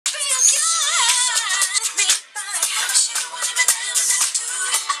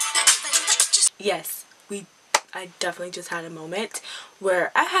yes, I definitely just had a moment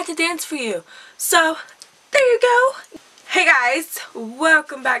where I had to dance for you. So, there you go. Hey guys,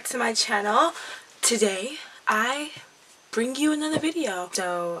 welcome back to my channel. Today, I bring you another video.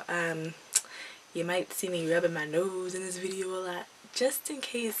 So, you might see me rubbing my nose in this video a lot. Just in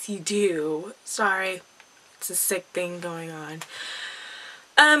case you do. Sorry, it's a sick thing going on.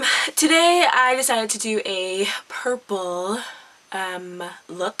 Today I decided to do a purple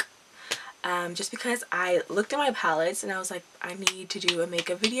look. Just because I looked at my palettes and I was like, I need to do a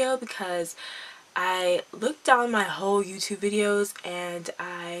makeup video because I looked down my whole YouTube videos and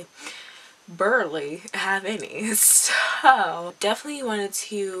I barely have any. So definitely wanted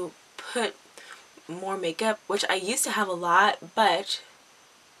to put more makeup, which I used to have a lot, but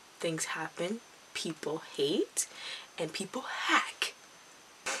things happen, people hate, and people hack.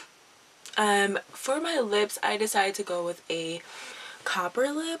 For my lips, I decided to go with a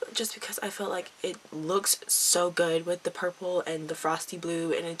copper lip just because I felt like it looks so good with the purple and the frosty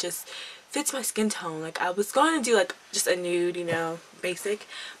blue, and it just fits my skin tone. Like, I was going to do like just a nude, you know, basic,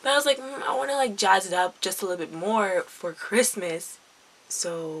 but I was like, I want to like jazz it up just a little bit more for Christmas.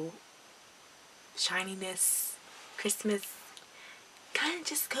 So shininess, Christmas kind of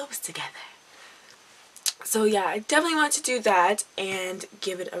just goes together. So yeah, I definitely want to do that and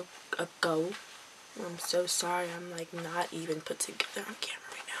give it a go. I'm so sorry, I'm like not even put together on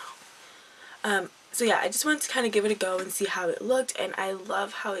camera right now. So yeah, I just wanted to kind of give it a go and see how it looked, and I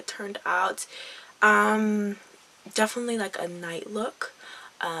love how it turned out. Definitely like a night look.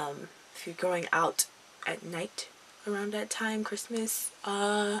 If you're going out at night around that time, Christmas.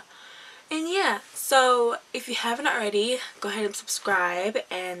 And yeah, so if you haven't already, go ahead and subscribe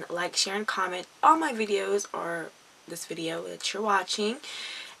and like, share, and comment all my videos or this video that you're watching.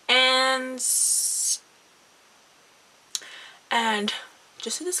 And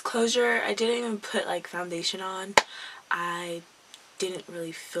just a disclosure, I didn't even put like foundation on. I didn't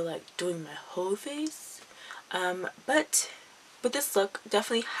really feel like doing my whole face. But with this look,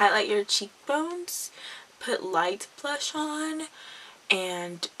 definitely highlight your cheekbones, put light blush on,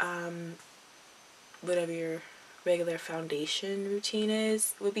 and whatever your regular foundation routine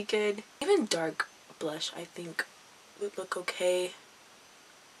is would be good. Even dark blush I think would look okay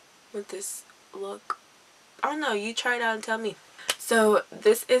with this look. I don't know, you try it out and tell me. So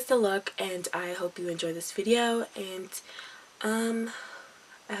this is the look, and I hope you enjoy this video, and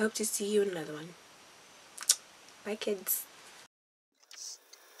I hope to see you in another one. Bye kids.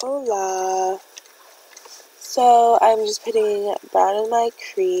 Hola. So I'm just putting brown in my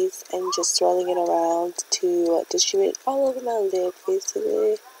crease and just swirling it around to distribute all over my lip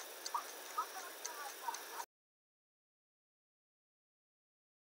basically.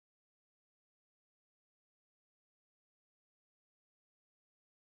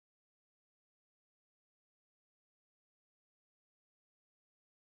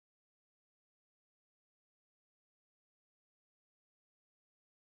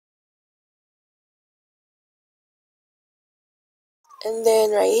 And then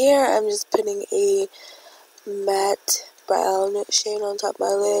right here, I'm just putting a matte brown shade on top of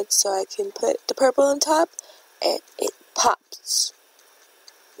my lid so I can put the purple on top, and it pops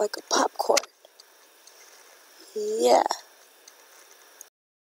like a popcorn. Yeah.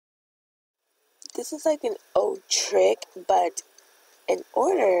 This is like an old trick, but in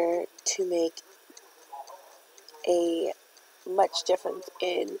order to make a much difference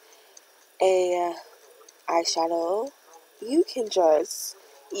in a eyeshadow, you can just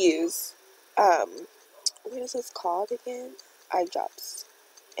use what is this called again? Eye drops,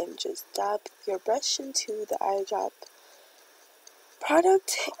 and just dab your brush into the eye drop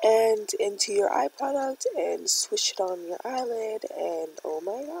product and into your eye product and swish it on your eyelid, and oh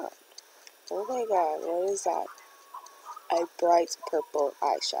my god, what is that? A bright purple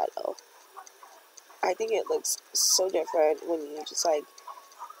eyeshadow. I think it looks so different when you just like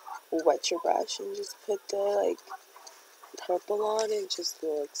wet your brush and just put the like purple on. It just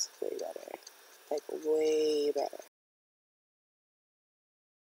looks way better, like way better.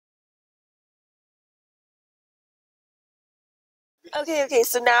 Okay,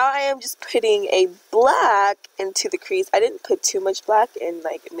 so now I am just putting a black into the crease. I didn't put too much black and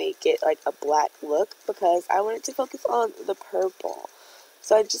like make it like a black look because I wanted to focus on the purple.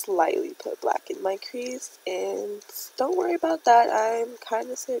 So I just lightly put black in my crease, and don't worry about that. I'm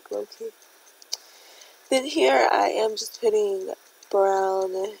kind of sick, low-key. Then here I am just putting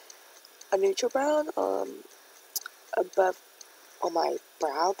brown, a neutral brown, above on my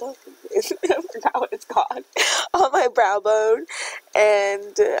brow bone. I forgot what it's called. On my brow bone,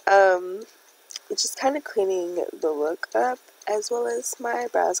 and just kind of cleaning the look up as well as my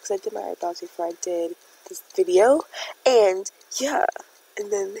eyebrows, because I did my eyebrows before I did this video. And yeah,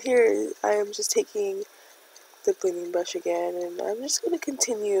 and then here I am just taking the blending brush again, and I'm just going to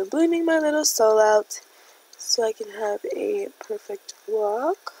continue blending my little soul out so I can have a perfect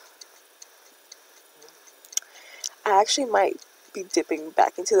look. I actually might be dipping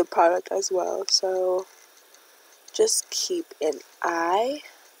back into the product as well, so just keep an eye,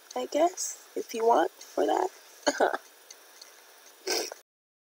 I guess, if you want, for that.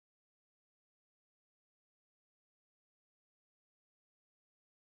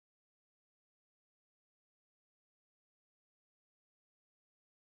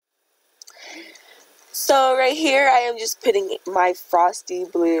 So right here I am just putting my frosty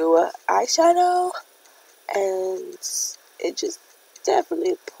blue eyeshadow, and it just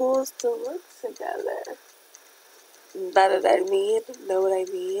definitely pulls the look together. That what I mean? Know what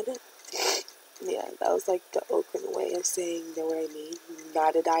I mean? Yeah, that was like the Oakland way of saying know what I mean.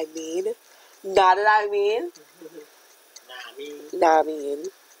 Not did I mean? Not did I mean? Nah, I mean.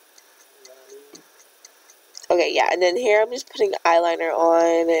 Okay, yeah, and then here I'm just putting eyeliner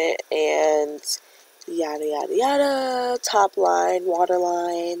on it, and yada yada yada, top line,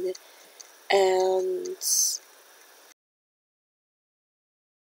 waterline, and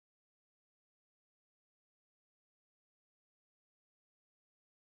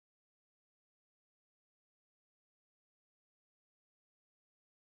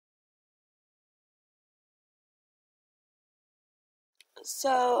so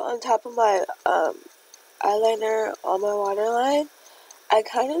on top of my eyeliner on my waterline, I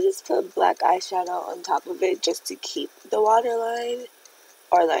kind of just put black eyeshadow on top of it just to keep the waterline,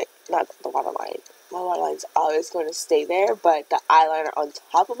 or like, not the waterline. My waterline's always going to stay there, but the eyeliner on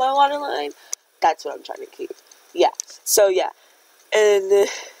top of my waterline, that's what I'm trying to keep. Yeah, so yeah, and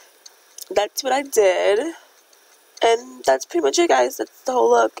that's what I did, and that's pretty much it, guys. That's the whole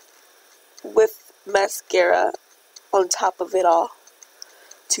look with mascara on top of it all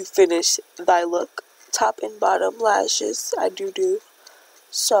to finish thy look. Top and bottom lashes, I do.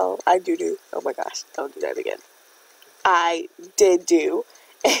 So, I do. Oh my gosh, don't do that again. I did do.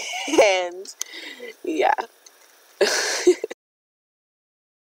 And, yeah.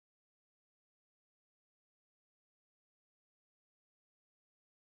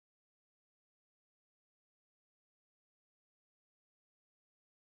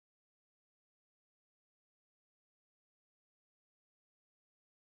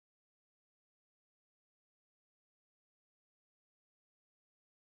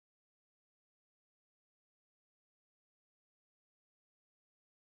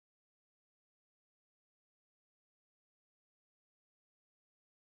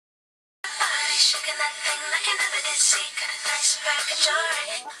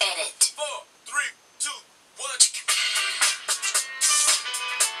 Edit. 4, 3, 2, 1.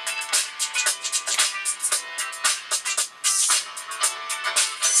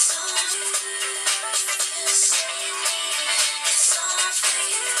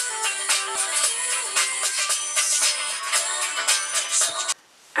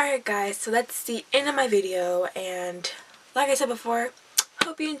 Alright guys, so that's the end of my video, and like I said before,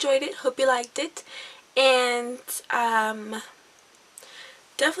 hope you enjoyed it, hope you liked it, and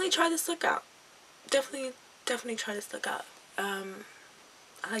definitely try this look out. Definitely try this look out. I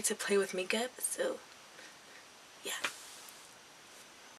like to play with makeup, so yeah.